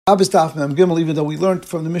Daf Mem Gimel, even though we learned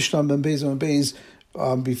from the Mishnah Mem Beis and Beis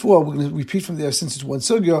before, we're going to repeat from there since it's one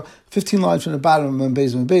sugya, 15 lines from the bottom of Mem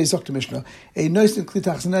Beis and Beis, Dr. Mishnah. A nice and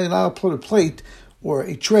klitach, not put a plate or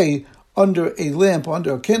a tray under a lamp,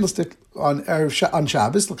 under a candlestick on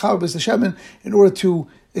Shabbos, l'chabes the shemen, in order to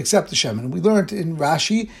accept the shemen. We learned in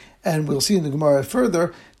Rashi, and we'll see in the Gemara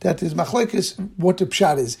further, that there's machlekes what the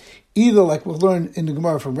pshat is. Either, like we'll learn in the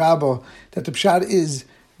Gemara from Rabbah, that the pshat is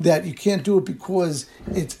that you can't do it because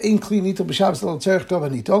it's in kli nito b'Shabbos lo tzarich tov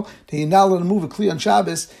hanito. That you're not allowed to move a kli on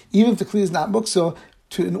Shabbos, even if the kli is not muksa,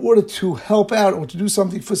 in order to help out or to do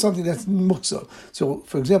something for something that's muksa. So,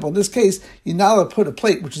 for example, in this case, you're not allowed to put a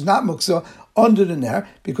plate which is not muksa under the ner,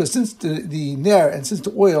 because since the ner and since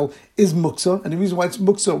the oil is muksa, and the reason why it's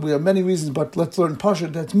muksa, we have many reasons, but let's learn pasha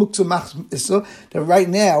that's muksa mach issa, that right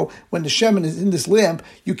now, when the shemen is in this lamp,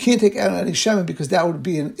 you can't take out any shemen because that would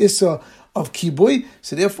be an issa of kibui,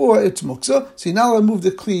 so therefore it's muksa. So you're not allowed to move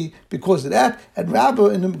the kli because of that. And Rabbah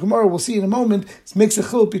in the Gemara, we'll see in a moment, makes a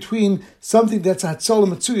chiluk between something that's hatzol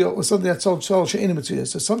matzuya or something that's hatzol she'ena matzuya.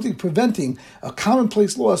 So something preventing a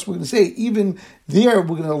commonplace loss, we're going to say even there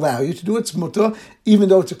we're going to allow you to do it's muta, even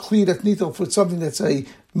though it's a kli that's nito for something that's a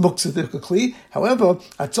muksa kli. However,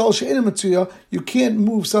 hatzol she'ena matzuya, you can't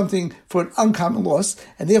move something for an uncommon loss,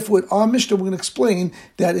 and therefore in our Mishnah we're going to explain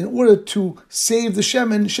that in order to save the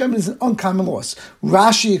shemen is an uncommon loss.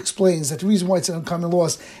 Rashi explains that the reason why it's an uncommon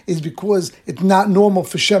loss is because it's not normal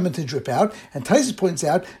for shemen to drip out, and Taisus points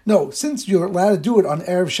out, no, since you're allowed to do it on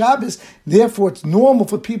Erev Shabbos, therefore it's normal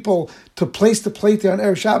for people to place the plate there on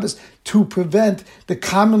Erev Shabbos to prevent the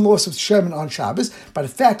common loss of shemen on Shabbos. By the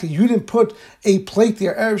fact that you didn't put a plate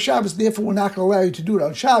there Erev Shabbos, therefore we're not going to allow you to do it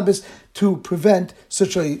on Shabbos to prevent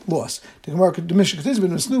such a loss. The Mishnah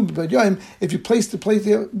continues, if you place the plate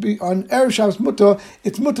there on Erev Shabbos mutter,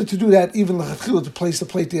 it's mutter to do that even l'chatchila, to place the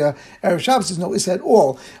plate there Erev Shabbos. There's no issa at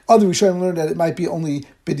all. Other Rishonim learned that it might be only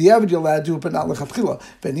b'diavad you're allowed to do it, but not l'chatchila.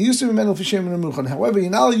 However, you're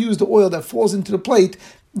not allowed to use the oil that falls into the plate.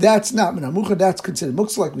 That's not minamucha, that's considered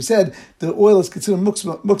muksa. Like we said, the oil is considered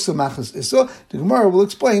muksa machas issa. The Gemara will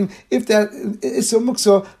explain if that issa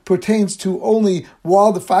muksa pertains to only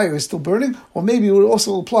while the fire is still burning, or maybe it would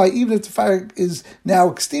also apply even if the fire is now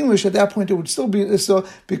extinguished. At that point, it would still be an issa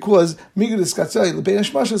because migad is katzai, lebein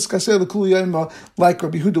hashmasha is katzai lekuli yoma, like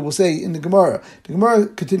Rabbi Huda will say in the Gemara. The Gemara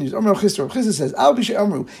continues. Amar Chisra says, Al b'she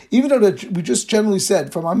amru. Even though that we just generally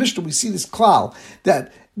said from our Mishnah, we see this klal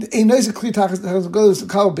that so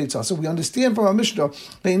we understand from our Mishnah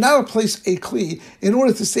they now place a kli in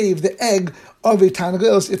order to save the egg of a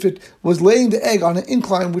tanagelos if it was laying the egg on an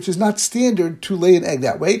incline, which is not standard to lay an egg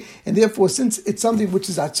that way, and therefore since it's something which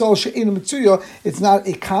is atzol she'ena mitzuya, it's not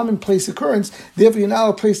a commonplace occurrence, therefore you're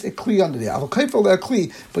now place a kli under there.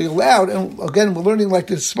 But you're allowed, and again we're learning like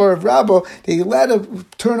the Svar of Rabbah, that you're allowed to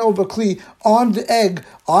turn over a kli on the egg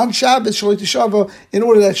on Shabbos Shalei Teshava in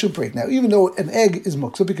order that it should break. Now, even though an egg is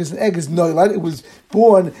muksa, because an egg is noilad, it was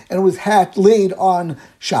born and it was laid on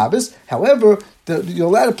Shabbos. However, you're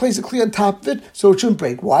allowed to place a kli on top of it, so it shouldn't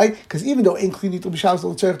break. Why? Because even though in kli nito b'Shabbos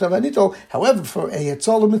lo tzarich tov hanito, however, for a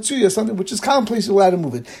hetzal mitzuya, something which is commonplace, you're allowed to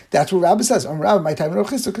move it. That's what Rabbah says. On Rabbah, my time in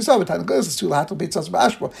Ochista Kasava, Tanagelos is to lahatel beitzas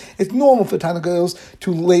b'ashpa. It's normal for Tanagelos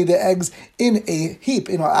to lay the eggs in a heap,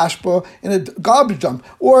 in an ashpa, in a garbage dump,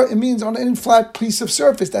 or it means on any flat piece of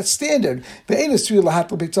surface. That's standard. And it's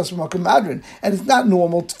not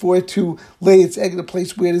normal for it to lay its egg in a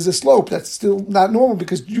place where there's a slope. That's still not normal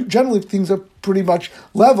because generally things are pretty much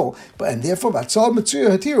level, and therefore the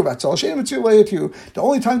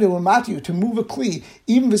only time they will mat you to move a kli,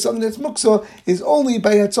 even for something that's muksa, is only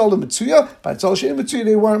by hatzal mitzuya. By hatzal she'ena mitzuya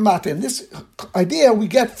they weren't mat. And this idea we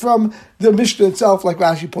get from the Mishnah itself, like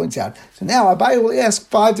Rashi points out. So now Abaye will ask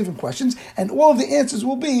 5 different questions, and all of the answers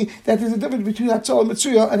will be that there's a difference between hatzal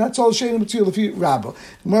mitzuya and hatzal she'ena mitzuya lefi Rabbah. The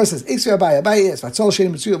Gemara says, Abaye asks, hatzal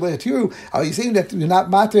she'ena mitzuya le'atiru. Are you saying that you're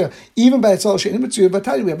not matter even by hatzal she'ena mitzuya? But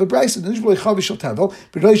tell you, we have a brayso.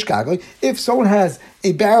 If someone has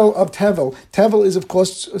a barrel of tevel is of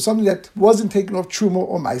course something that wasn't taken off truma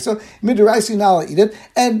or maisa. Midrash you're not allowed to eat it,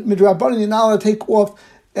 and midrabanan you're not allowed to take off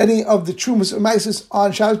any of the trumas or maisas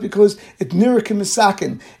on Shabbos because it's nirakim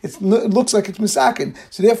misakin. It looks like it's misakin.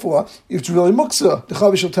 So therefore, it's really muksa. The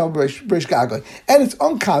chavish will tell breish gagoy, and it's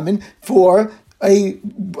uncommon for a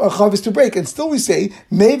chavis to break, and still we say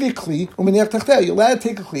maybe kli u'meniach tachteh. You're allowed to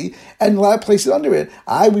take a kli and allowed to place it under it.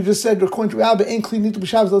 We just said according to Rabbi, ein kli nitul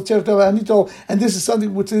b'shavas l'tzerech davar hanitol, and this is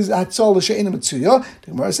something which is hatzol l'she'ena mitzuya.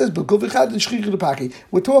 The Gemara says, but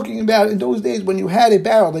we're talking about in those days when you had a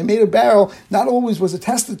barrel. They made a barrel. Not always was it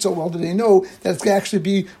tested so well that they know that it's going to actually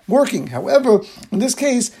be working. However, in this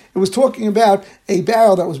case, it was talking about a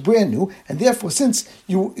barrel that was brand new, and therefore, since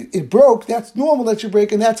it broke, that's normal that you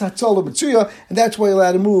break, and that's hatzol l'mitzuya, and that's why you're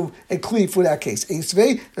allowed to move a kli for that case.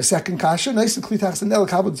 Esvei, the second kasha, nice and kli tachsanel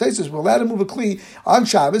kabel tzaitzes. We're allowed to move a kli on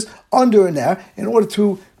Shabbos under a ner in order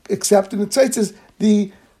to accept in the tzaitzes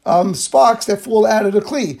the sparks that fall out of the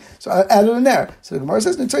kli, so out of the ner. So the Gemara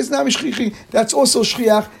says that's also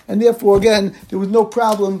shchiach, and therefore again there was no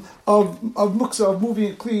problem of muksa, of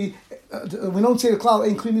moving a kli. We don't say the klal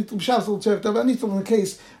ain't kli nitul b'shavas l'tzerech davar nitul in the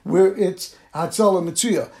case where it's hatzal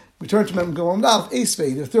l'mitzuya. We turn to Mem Gomam Nav,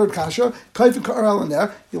 Esvei, the third kasha, Kaifin Ka'aral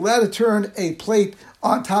Ner. You're allowed to turn a plate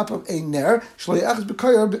on top of a ner,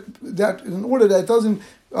 that in order that it doesn't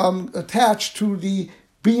attach to the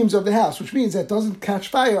beams of the house, which means that it doesn't catch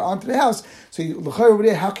fire onto the house. So over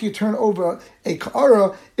there, how can you turn over a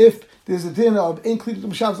ka'ara if there's a din of ein kli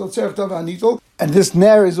nitul b'shavas l'tzerech davar nitul? And this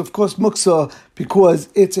ner is, of course, muksa because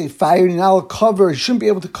it's a fire. You're not cover. You shouldn't be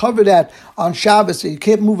able to cover that on Shabbos. So you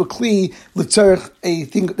can't move a kli l'tzarech, a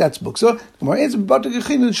thing that's muksa.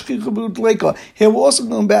 Here we're also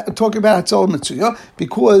talking about hatzol mitzuya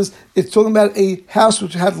because it's talking about a house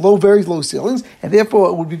which had very low ceilings, and therefore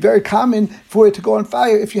it would be very common for it to go on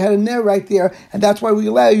fire if you had a ner right there, and that's why we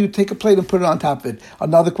allow you to take a plate and put it on top of it.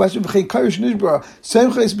 Another question: if you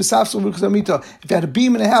had a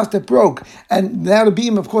beam in a house that broke, and now the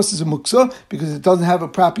beam, of course, is a muksa because it doesn't have a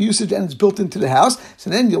proper usage and it's built into the house. So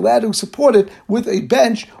then you're allowed to support it with a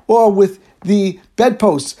bench or with the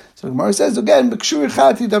bedposts. So the Gemara says again, we're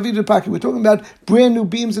talking about brand new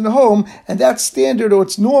beams in the home, and that's standard or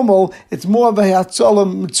it's normal. It's more of a hatzalah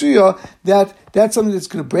mitzuya that's something that's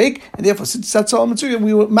going to break, and therefore since it's hatzalah mitzuya,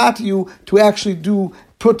 we will matter you to actually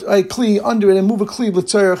put a kli under it and move a kli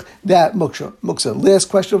l'tzarech that muksa. Last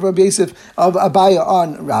question of Rabbi Yosef of Abaya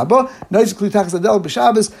on Rabbah. Nice kli tachzadel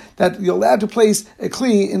b'Shabbos, that you're allowed to place a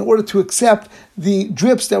kli in order to accept the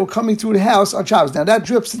drips that were coming through the house on Shabbos. Now that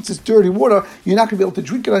drip, since it's dirty water, you're not going to be able to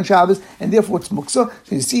drink it on Shabbos, and therefore it's muksa.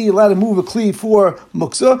 So you see, you're allowed to move a kli for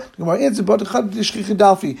muksa.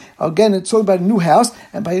 Again, it's talking about a new house,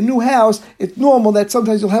 and by a new house, it's normal that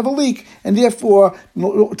sometimes you'll have a leak, and therefore,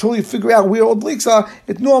 until you figure out where all the leaks are,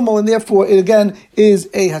 it's normal, and therefore it again is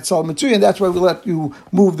a hatzal mitzuya, and that's why we let you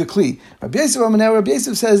move the kli. Rabbi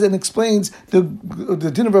Yosef says and explains the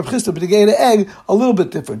din of Rav Chisda, but to get an egg a little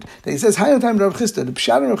bit different. He says, "High time Rav Chisda." The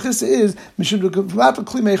pshat of Rav Chisda is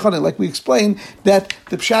like we explained that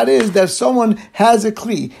the pshat is that someone has a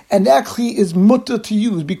kli, and that kli is mutter to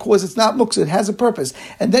use because it's not muksa, it has a purpose,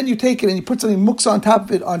 and then you take it and you put something muksa on top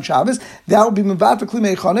of it on Shabbos, that will be mevatel kli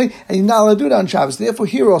meichane, and you're not allowed to do that on Shabbos. Therefore,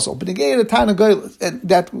 here also, but again, a tana goyles,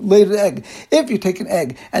 that laid an egg. If you take an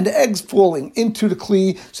egg and the egg's falling into the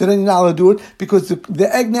kli, so then you're not allowed to do it because the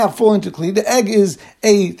egg now falling into the kli. The egg is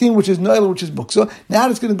a thing which is noila, which is muksa. Now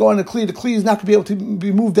it's going to go in the kli. The kli is not going to be able to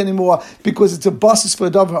be moved anymore because it's a basis for a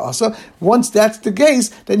davar asa. Once that's the case,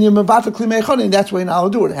 then you're mevatel kli meichane, and that's why you're not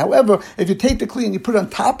allowed to do it. However, if you take the kli and you put it on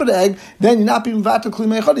top of the egg, then you're not being mevatel kli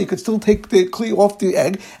meichane. You could still take the kli off the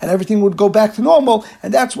egg, and everything would go back to normal,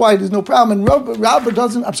 and that's why there's no problem. And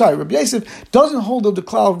Rabbi Yosef doesn't hold of the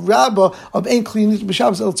klal Rabbah of ein kli nitul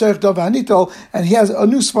b'Shabbos l'tzarech davar hanitol, and he has a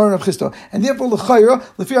new svarim of Chisda, and therefore l'chayra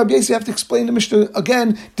l'fi Rabbi Yosef, you have to explain the Mishnah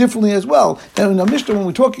again differently as well. Then in the Mishnah, when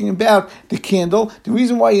we're talking about the candle, the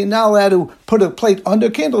reason why you're not allowed to put a plate under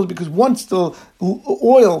a candle is because once the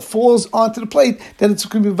oil falls onto the plate, then it's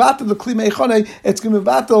going to be vatal the kli meichane. It's going to be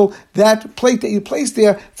vatal that plate that you placed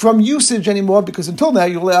there from usage anymore, because until now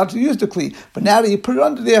you're allowed to use the kli, but now that you put it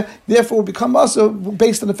under there, therefore it will become also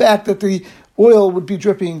based on the fact that the oil would be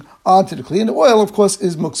dripping onto the kli, and the oil, of course,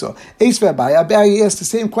 is muksa. Abaye asked the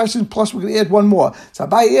same question, plus we're going to add one more. So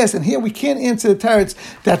Abaye asked, and here we can't answer the teretz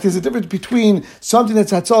that there's a difference between something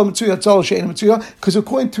that's hatzal mitzuya, hatzal she'ein mitzuya, because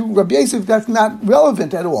according to Rabbi Yosef, that's not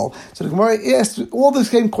relevant at all. So the Gemara asked all the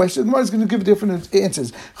same questions. The Gemara is going to give different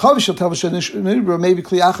answers. Maybe the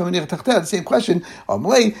same question.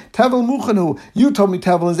 Tevel muchanu. You told me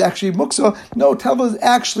tevel is actually muksa. No, tevel is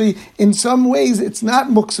actually, in some ways, it's not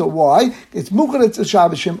muksa. Why? It's mukha, it's a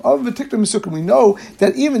Shabbos. We know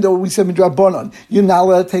that even though we said midrabanan, you're not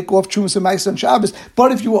allowed to take off Trumas and Ma'aser on Shabbos,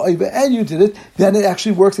 but if you were over and you did it, then it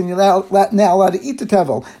actually works, and you're now allowed to eat the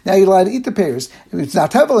tevel. Now you're allowed to eat the pears. It's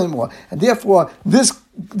not tevel anymore, and therefore this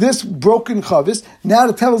broken chavis, now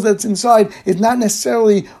the tevel that's inside is not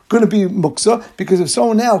necessarily going to be muksa, because if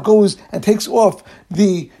someone now goes and takes off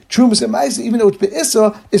the Trumas and Maisa, even though it's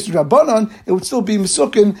be'issa, it's Rabbanon, it would still be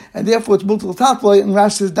Mesukin, and therefore it's multiple tatlai, and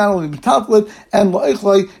Rashi says not only metatlet and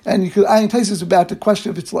la'ichlai, and you could, Ayin Tais is about to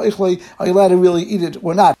question if it's la'ichlai, are you allowed to really eat it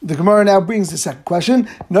or not? The Gemara now brings the second question.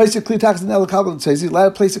 Noisa kli tax and elakabel says, he's allowed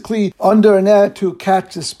to place a kli under a net to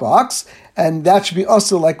catch the sparks, and that should be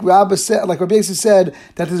also like Rabbi said, like Rabbi Yosef said,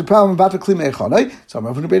 that there's a problem about the kli meichanai. So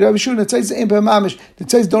I'm from the Rabbi Shun. It says ain't mamish. It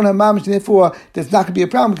says don't have mamish, and therefore there's not going to be a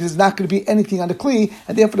problem because there's not going to be anything on the kli,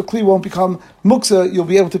 and therefore the kli won't become muksa. You'll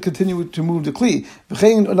be able to continue to move the kli.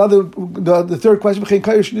 The third question. So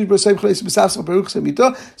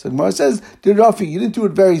the Gemara says, Rafi, you didn't do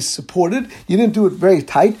it very supported. You didn't do it very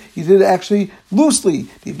tight. You did it actually loosely.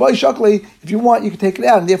 If you want, you can take it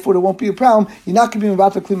out, and therefore there won't be a problem. You're not going to be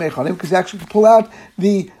about the kli meichanai because you actually can pull out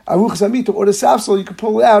the aruchas amita or the safsel. You can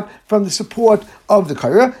pull it out from the support of the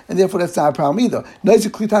kaira, and therefore that's not a problem either. We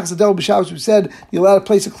said you're allowed to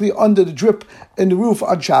place a kli under the drip in the roof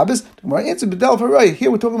on Shabbos.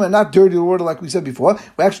 Here we're talking about not dirty water like we said before.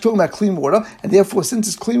 We're actually talking about clean water, and therefore since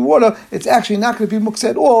it's clean water, it's actually not going to be muksa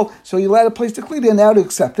at all. So you're allowed to place the kli there now to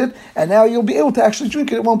accept it, and now you'll be able to actually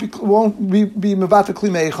drink it. It won't be mevata kli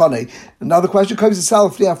meichanai. Another question comes to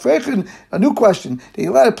Salaf Frechen. A new question: they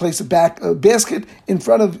allowed to place a basket in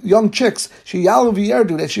front of young chicks.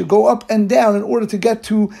 That should go up and down in order to get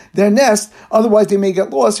to their nest. Otherwise, they may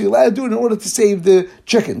get lost. So you're allowed to do it in order to save the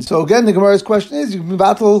chickens. So again, the Gemara's question is: you can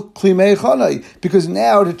battle kli meichanai, because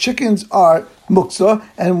now the chickens are muksa,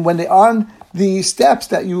 and when they are on the steps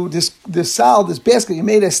that you this basket you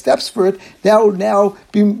made as steps for it, that would now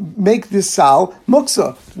make this sal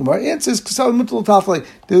muksa. The Gemara answers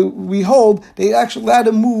we hold they actually allowed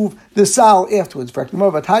to move the sal afterwards. In fact, we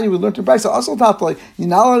learned in Brisa asal tatlai, you're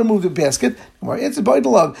not allowed to move the basket. The Gemara answers by the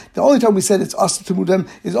love. The only time we said it's asal to move them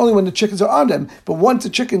is only when the chickens are on them. But once the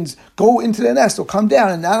chickens go into their nest or come down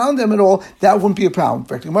and not on them at all, that wouldn't be a problem. In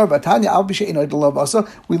fact, the Gemara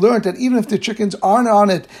we learned that even if the chickens aren't on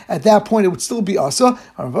it at that point, it would still be asa.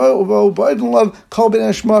 The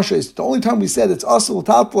only time we said it's asa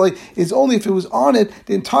l'tatlai is only if it was on it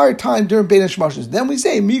the entire time during Bein Hashmashos. Then we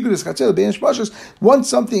say migudas katzeh Bein Hashmashos. Once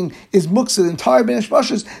something is muksa the entire Bein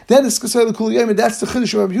Hashmashos, then it's katzeh l'kul yom. That's the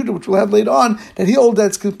chiddush of Rabbi Yehuda, which we'll have later on, that he holds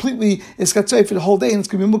that's completely is katzeh for the whole day and it's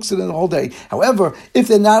going to be muksa in the whole day. However, if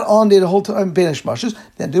they're not on there the whole time Bein Hashmashos,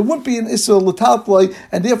 then there wouldn't be an issa l'tatlai,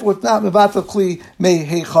 and therefore it's not mevatel kli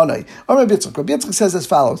meichanai. Rabbi Yitzchak says as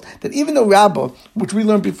follows: that even though Rabbah, which we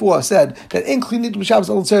learned before, said that in klinit b'Shabbos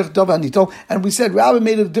al tzarich davar nito, and we said Rabbah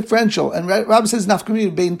made a differential, and Rabbah says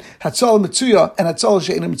nafkamina bein hatzal mitzuya and hatzal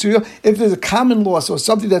she'ena mitzuya. If there's a common loss or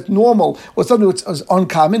something that's normal or something that's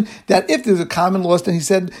uncommon, that if there's a common loss, then he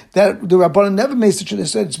said that the Rabbanan never made such a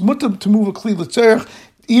said it's mutter to move a kli l'tzarich.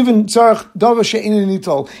 Even tzarich davar she'ena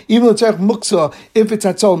nitol, even the tzarich muksa if it's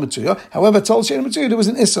hatzal mitzuya. However, hatzal she'ena mitzuya there was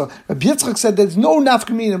an issa. Rabbi Yitzchak said there's no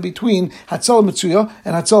nafkamina between hatzal mitzuya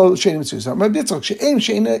and hatzal she'ena mitzuya. So Rabbi Yitzchak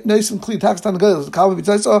she'ena noisim kli taxtan gadol kavah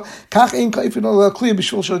b'tzayso kach ein kaifin ol kli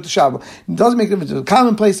b'shul shel t'shabah. It doesn't make a difference. It's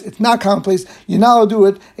commonplace. It's not commonplace. You're not allowed to do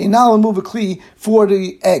it. You're not allowed to move a kli for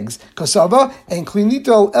the eggs. Kasava and kli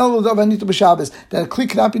nitol el davar nitol b'Shabbos. That a kli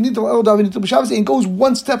cannot be nitol el davar nitol b'Shabbos. And it goes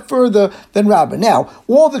one step further than Rabbah. Now,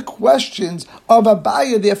 all the questions of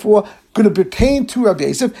Abaya, therefore, going to pertain to Rabbi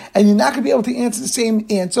Yosef, and you're not going to be able to answer the same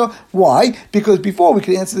answer. Why? Because before we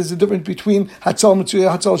could answer there's a difference between Hatzal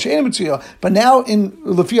Mitzuya, Hatzal She'ena Mitzuya. But now in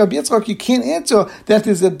Lefi Rabbi Yitzchak, you can't answer that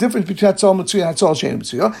there's a difference between Hatzal Mitzuya and Hatzal She'ena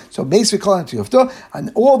Mitzuya. So basically, calling to Yufta,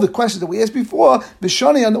 and all the questions that we asked before,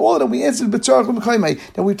 Bishani, and all of them we answered B'tzarach L'Mekayimai,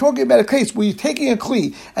 that we're talking about a case where you're taking a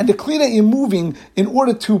Kli, and the Kli that you're moving in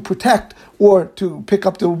order to protect or to pick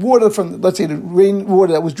up the water from, let's say, the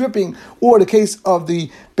rainwater that was dripping, or the case of the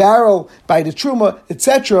barrel by the truma,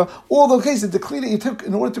 etc. All the cases, the kli that you took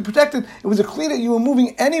in order to protect it, it was a kli that you were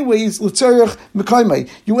moving anyways, l'tzarech mekaymai.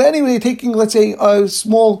 You were anyway taking, let's say, a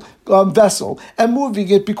small vessel and moving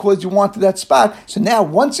it because you wanted that spot. So now,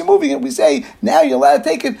 once you're moving it, we say, now you're allowed to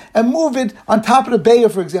take it and move it on top of the bayer,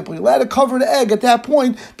 for example. You're allowed to cover the egg at that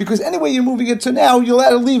point because anyway you're moving it, so now you're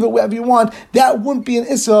allowed to leave it wherever you want. That wouldn't be an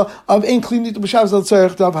issa of ein kli nito b'Shabbos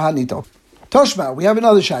l'tzarech davar hanito. Toshma, we have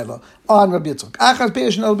another shaila on Rabbi Yitzchak.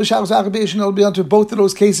 Both of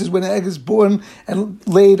those cases, when an egg is born and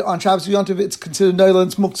laid on Shabbos Yontiv, it's considered noila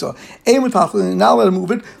and muksa. Not allowed to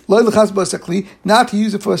move it. Not to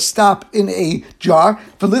use it for a stop in a jar.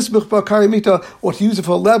 Or to use it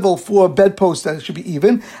for a level for a bedpost that it should be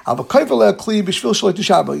even. You're allowed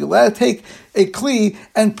to take a kli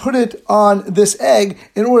and put it on this egg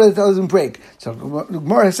in order that it doesn't break. So the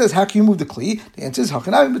Gemara says, how can you move the kli? The answer is,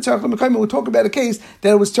 we'll talk about a case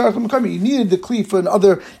that it was tzarech l'mekayim. You needed the kli for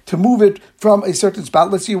another to move it from a certain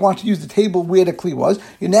spot. Let's say you want to use the table where the kli was.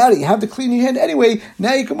 Now that you have the kli in your hand anyway,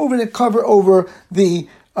 now you can move it and cover over the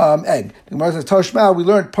egg. The Gemara says, Tashma, we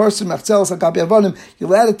learned person machzelas agabi avonim. You're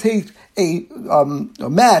allowed to take a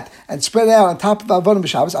mat and spread it out on top of avonim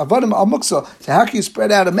b'Shabbos. Avonim al muksa. So how can you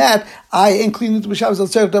spread out a mat? I ain't clean it b'Shabbos al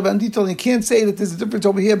tzarech davar in detail. You can't say that there's a difference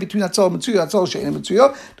over here between atzal and mitzuya, atzal shein and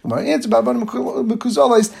mitzuya. The Gemara answers about avonim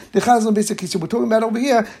mekuzalos. The chazal basically said we're talking about over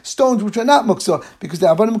here stones which are not muksa because the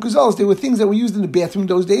avonim mekuzalos they were things that were used in the bathroom in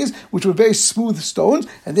those days, which were very smooth stones,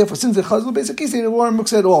 and therefore since the chazal basically they weren't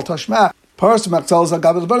muksa at all. Tashma. You're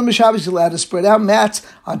allowed to spread out mats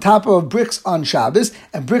on top of bricks on Shabbos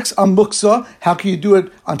and bricks on Muksa. How can you do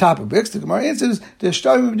it on top of bricks? The Gemara answers, they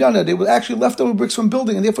were actually leftover bricks from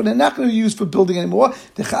building, and therefore they're not going to be used for building anymore.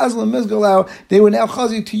 The Chazal and Mizgalau, they were now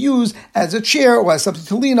chazi to use as a chair or as something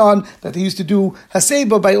to lean on that they used to do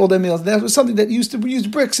haseba by all their meals. That was something that used to use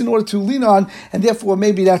bricks in order to lean on, and therefore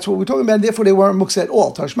maybe that's what we're talking about, and therefore they weren't Muksa at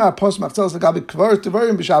all.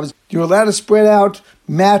 You're allowed to spread out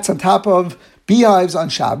mats on top of beehives on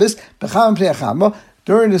Shabbos,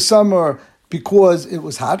 during the summer because it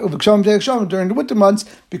was hot, or during the winter months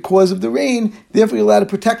because of the rain, therefore you're allowed to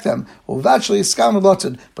protect them.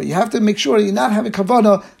 But you have to make sure that you're not having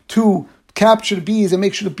kavanah to capture the bees and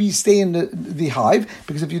make sure the bees stay in the hive,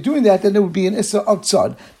 because if you're doing that, then there would be an issa of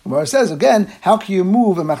tzad. Where it says again, how can you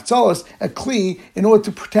move a machzalas, a kli, in order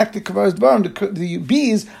to protect the kavaras barim? The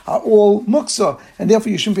bees are all muksa, and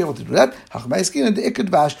therefore you shouldn't be able to do that.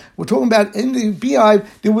 We're talking about in the beehive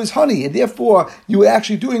there was honey, and therefore you were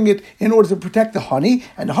actually doing it in order to protect the honey,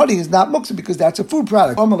 and the honey is not muksa because that's a food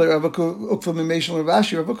product. It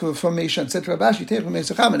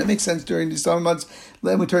makes sense during these summer months.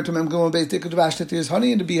 Then we turn to Memgum that there's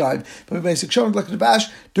honey in the beehive, but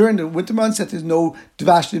during the winter months that there's no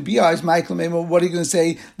dvash in the beehives. Michael, what are you going to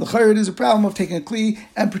say? The is a problem of taking a kli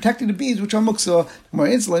and protecting the bees, which are muksa.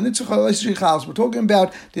 We're talking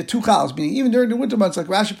about the two chals, meaning even during the winter months, like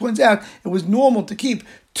Rashi points out, it was normal to keep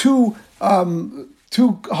two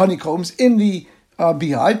honeycombs in the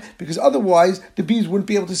beehive, because otherwise the bees wouldn't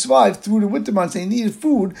be able to survive through the winter months. They needed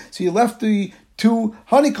food, so you left the two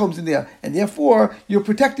honeycombs in there, and therefore you're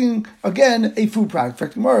protecting again a food product.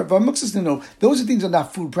 Those are things that are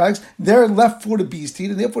not food products; they're left for the bees to eat,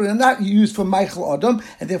 and therefore they're not used for Michael Adam,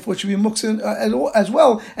 and therefore it should be muksa as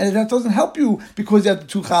well. And that doesn't help you because you have the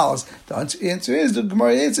two chalas. The answer is the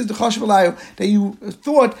Gemara answers the chashav alayu that you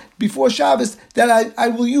thought before Shabbos that I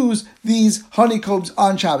will use these honeycombs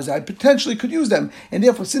on Shabbos. I potentially could use them, and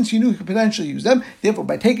therefore since you knew you could potentially use them, therefore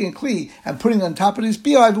by taking a kli and putting it on top of this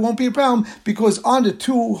beehive, it won't be a problem because on the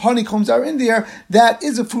two honeycombs are in there, that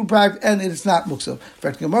is a food product and it's not muksa.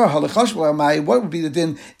 What would be the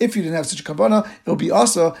din if you didn't have such a kavanah? It would be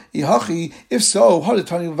asa ihachi. If so, why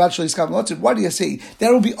do you say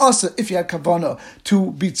that will be asa if you had kavanah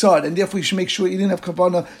to be tzad, and therefore you should make sure you didn't have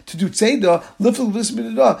kavanah to do tzeda?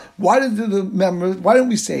 Why didn't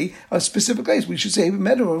we say a specific place? We should say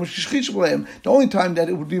the only time that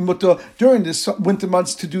it would be mutter during this winter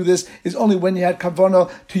months to do this is only when you had kavanah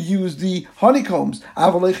to use the honeycombs.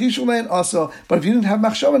 But if you didn't have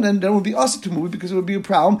machshava, then there would be asa to move it because it would be a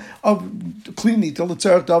problem of kli nitel, the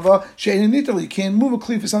tzarech dava she'ein nitel. You can't move a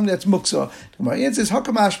kli for something that's muksa. The Gemara answers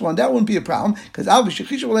hakam ashmalan, that wouldn't be a problem because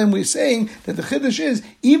we're saying that the chiddush is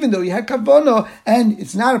even though you had kavanah and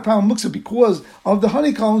it's not a problem muksa because of the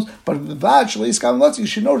honeycombs, but if the vad shleis you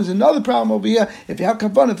should know there's another problem over here. If you have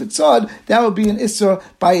kavanah, if it's sad, that would be an issa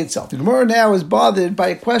by itself. The Gemara now is bothered by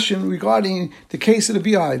a question regarding the case of the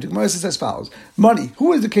beehive. The Gemara says as follows: money.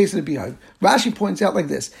 Who is the case of the beehive? Rashi points out like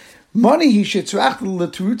this. Money, he should who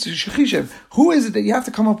is it that you have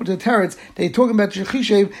to come up with a teretz that you're talking about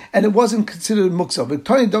shechishev and it wasn't considered muksa?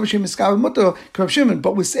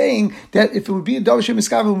 But we're saying that if it would be a davashem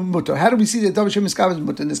miskav mutter, how do we see that davashem miskav is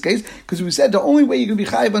mutter in this case? Because we said the only way you're going to be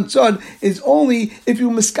chayiv on tzad is only if you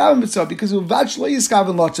miskav mitzvah, because of vach lo yiskav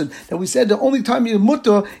and lotzad. That we said the only time you're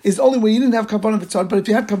mutter is only when you didn't have kavanah for tzad, but if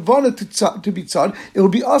you had kavanah to be tzad, it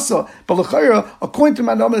would be asa. But l'chayra, according to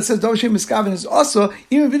my name that says davashem miskav is asa,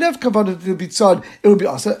 even if you didn't have kavanah to be tzad, it would be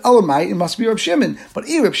asa. Elamai, it must be Reb Shimon. But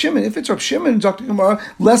Reb Shimon, if it's Reb Shimon, Dr. Gemara,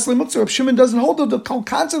 Leslie Muksa, Reb Shimon doesn't hold the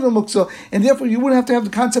concept of Muksa, and therefore you wouldn't have to have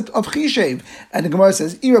the concept of Chishev. And the Gemara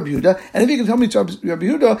says, Reb Yehuda, and if you can tell me to Reb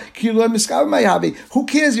Yehuda, who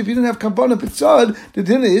cares if you didn't have kavanah b'tzad? The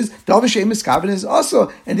din is davashem miskaven is asa,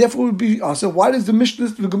 and therefore it would be asa. Why does the Mishnah,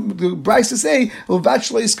 the Brisa say,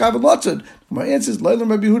 My answer is Leilam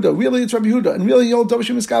Rabbi Yehuda. Really, it's Rabbi Yehuda, and really, Yol Dav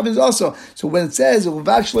Shem Eskav is also. So when it says Uvad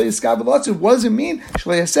Shlei Eskav Elotzu, what does it mean?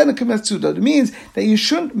 Shlei Hasena Kametzuda. It means that you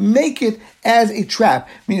shouldn't make it as a trap.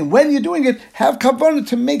 Meaning, when you're doing it, have kavanah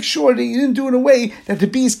to make sure that you didn't do it in a way that the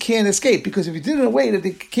bees can't escape. Because if you did it in a way that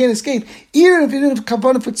they can't escape, even if you didn't have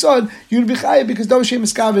kavanah for tzad, you'd be chayav because Dav Shem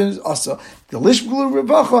Eskav is also. The lishbgulu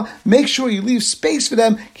revacha, make sure you leave space for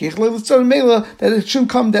them, that it shouldn't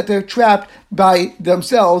come that they're trapped by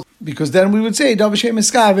themselves, because then we would say Dav Shem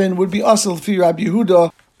Eskavin would be asal fi Rabbi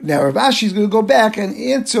Yehuda. Now Rav Ashi is going to go back and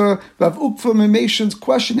answer Rav Ukva Memeshan's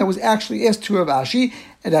question that was actually asked to Rav Ashi,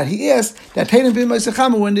 and that he asked that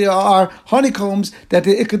when there are honeycombs that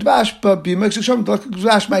the ikadvash but be meksham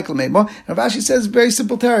dvash Michael Memo. And Rav Ashi says very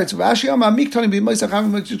simple teretz. Rav Ashi Amar Miktani be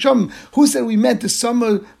meksham. Who said we meant the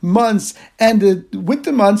summer months and the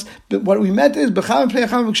winter months? But what we meant is b'cham pnei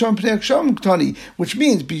meksham, which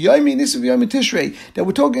means b'yomi Nisan b'yomi Tishrei. That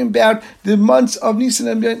we're talking about the months of Nisan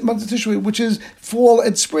and months of Tishrei, which is fall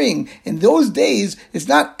and spring. In those days, it's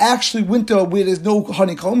not actually winter where there's no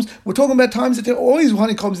honeycombs. We're talking about times that there are always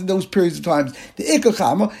honeycombs in those periods of times. The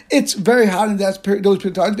ikachama, it's very hot in those periods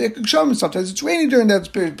of time. The ikachama, sometimes it's raining during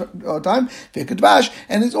that period of time. The ikadvash,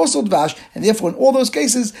 and it's also dvash, and therefore in all those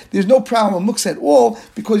cases there's no problem with muksa at all,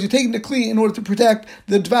 because you're taking the kli in order to protect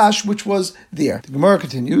the dvash which was there. The Gemara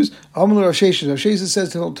continues. Amalur Rav says to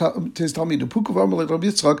his Talmid, the Puk of Amalur Rabbi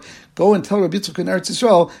Yitzchak, go and tell Rabbi Yitzchak in Eretz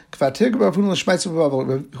Yisrael. Rav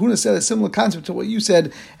Huna said a similar concept to what you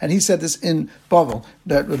said, and he said this in Bavel.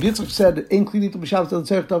 That Rabbi Yitzchak said in Klinitul B'Shabbos he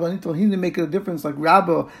didn't make a difference like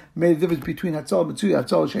Rabbah made a difference between Hatzal and Metzuya,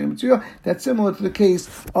 Hatzal and Metzuya. That's similar to the case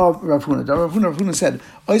of Rav Huna. Rav Huna said,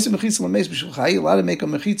 you're allowed to make a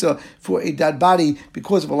mechitza for a dead body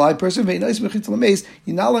because of a live person. You're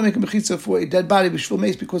not allowed to make a mechitza for a dead body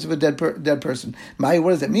because of a dead person. What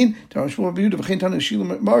does that mean?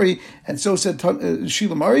 And so said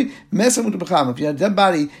Shila Mari, if you had a dead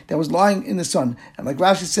body that was lying in the sun, and like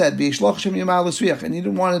Rashi said, and you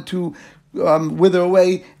didn't want it to wither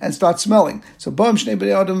away and start smelling. So on Shabbos,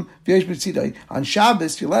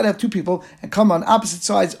 you're allowed to have two people and come on opposite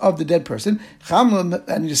sides of the dead person,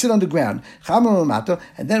 and you sit on the ground.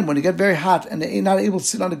 And then when you get very hot and they're not able to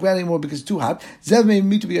sit on the ground anymore because it's too hot, this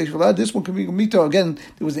one can be mito. Again,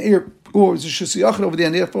 there was an air or it's a shusiyachet over there,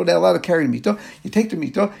 and therefore they're allowed to carry the mito. You take the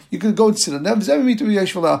mito, you can go and sit on them,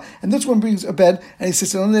 and this one brings a bed, and he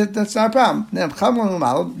sits on it, that's not a problem.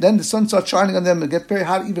 Then the sun starts shining on them and get very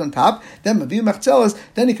hot even on top. Then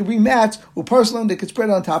he can bring mats or porcelain, they can spread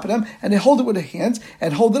it on top of them, and they hold it with their hands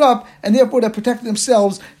and hold it up, and therefore they're protecting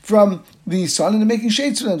themselves from the sun, and they're making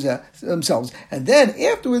shades for themselves. And then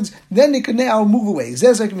afterwards, then they can now move away.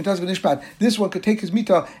 This one could take his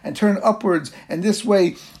mita and turn upwards, and this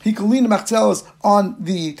way he could lean the machzelas on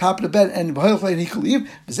the top of the bed, and he could leave.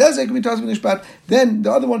 Then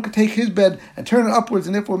the other one could take his bed and turn it upwards,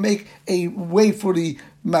 and therefore make a way for the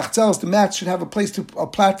machzelas. The mat should have a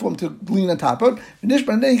platform to lean on top of. And then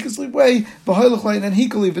he can sleep away, and then he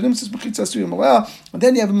can leave. And then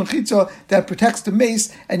you have a mechitza that protects the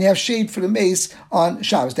mace, and you have shade for the mace on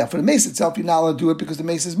Shabbos. Now, for the mace itself, you're not allowed to do it because the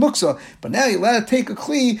mace is muksa. But now you're allowed to take a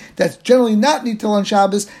kli that's generally not nitel on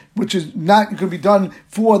Shabbos, which is not going to be done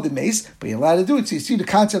for the mace, but you're allowed to do it. So you see the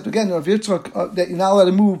concept again of Yitzchak, that you're not allowed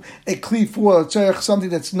to move a kli for something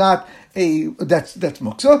that's not that's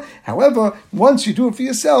muksa. However, once you do it for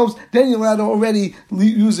yourselves, then you're allowed to already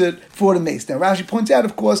use it for the mace. Now Rashi points out,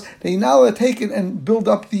 of course, that you're not allowed to take it and build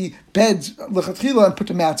up the beds lechatchila and put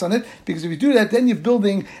the mats on it, because if you do that, then you're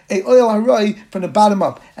building a oil harai from the bottom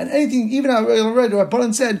up. And anything, even an oil harai, the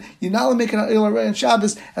Rabbanan said, you're not allowed to make an oil harai on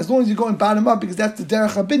Shabbos as long as you're going bottom up, because that's the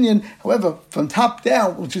derech habinyan. However, from top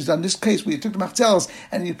down, which is in this case where you took the machzelas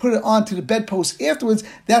and you put it onto the bedpost afterwards,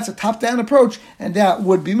 that's a top down approach, and that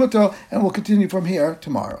would be mutter. And we'll continue from here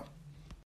tomorrow.